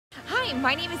Hi,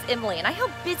 my name is Emily, and I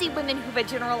help busy women who have a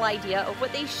general idea of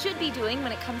what they should be doing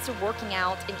when it comes to working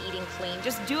out and eating clean.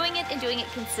 Just doing it and doing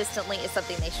it consistently is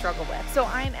something they struggle with. So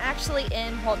I'm actually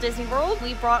in Walt Disney World.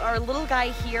 We brought our little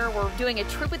guy here. We're doing a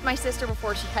trip with my sister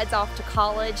before she heads off to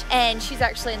college, and she's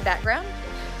actually in the background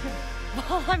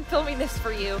while I'm filming this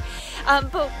for you.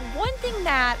 But one thing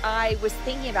that I was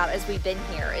thinking about as we've been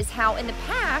here is how in the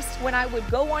past, when I would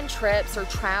go on trips or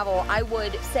travel, I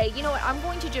would say, you know what, I'm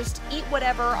going to just eat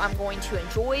whatever, I'm going to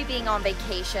enjoy being on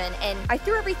vacation, and I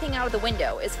threw everything out of the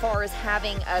window as far as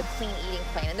having a clean eating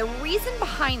plan. And the reason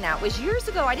behind that was years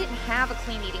ago, I didn't have a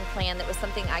clean eating plan that was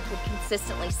something I could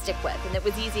consistently stick with and that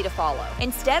was easy to follow.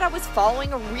 Instead, I was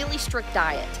following a really strict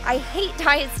diet. I hate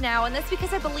diets now, and that's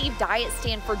because I believe diets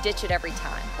stand for ditch it every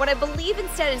time. What I believe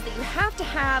instead is that you have to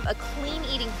have a clean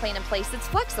eating plan in place that's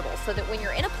flexible so that when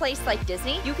you're in a place like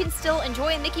Disney, you can still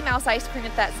enjoy a Mickey Mouse ice cream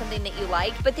if that's something that you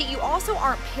like, but that you also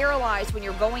aren't paralyzed when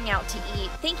you're going out to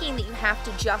eat thinking that you have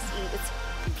to just eat.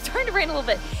 I'm trying to rant a little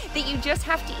bit, that you just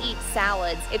have to eat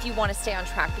salads if you want to stay on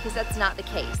track, because that's not the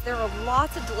case. There are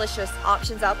lots of delicious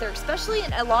options out there, especially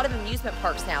in a lot of amusement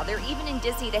parks now. They're even in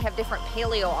Disney, they have different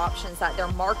paleo options that they're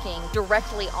marking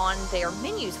directly on their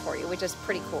menus for you, which is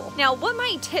pretty cool. Now, what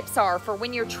my tips are for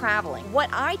when you're traveling,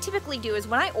 what I typically do is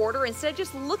when I order, instead of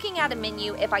just looking at a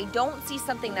menu, if I don't see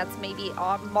something that's maybe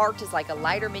marked as like a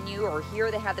lighter menu, or here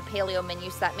they have the paleo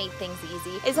menu, so that made things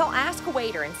easy, is I'll ask a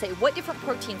waiter and say, what different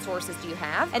protein sources do you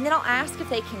have? And then I'll ask if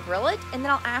they can grill it, and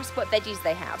then I'll ask what veggies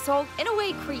they have. So I'll, in a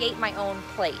way, create my own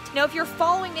plate. Now, if you're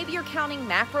following, maybe you're counting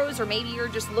macros, or maybe you're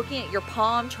just looking at your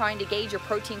palm trying to gauge your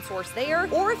protein source there,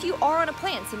 or if you are on a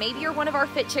plan, so maybe you're one of our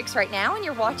fit chicks right now and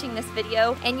you're watching this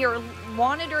video and you're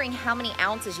monitoring how many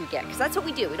ounces you get, because that's what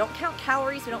we do. We don't count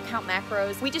calories, we don't count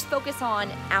macros. We just focus on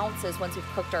ounces once we've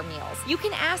cooked our meals. You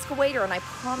can ask a waiter, and I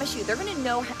promise you, they're gonna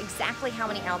know exactly how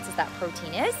many ounces that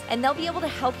protein is, and they'll be able to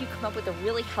help you come up with a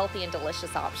really healthy and delicious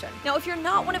option. Now, if you're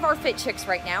not one of our fit chicks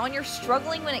right now and you're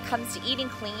struggling when it comes to eating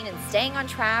clean and staying on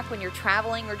track when you're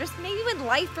traveling, or just maybe when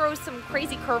life throws some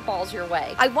crazy curveballs your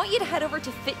way, I want you to head over to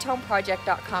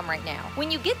fittoneproject.com right now. When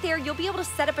you get there, you'll be able to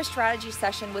set up a strategy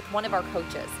session with one of our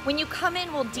coaches. When you come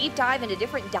in, we'll deep dive into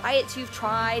different diets you've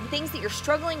tried, things that you're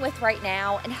struggling with right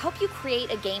now, and help you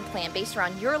create a game plan based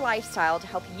around your lifestyle to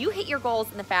help you hit your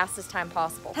goals in the fastest time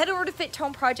possible. Head over to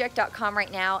fittoneproject.com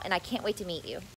right now, and I can't wait to meet you.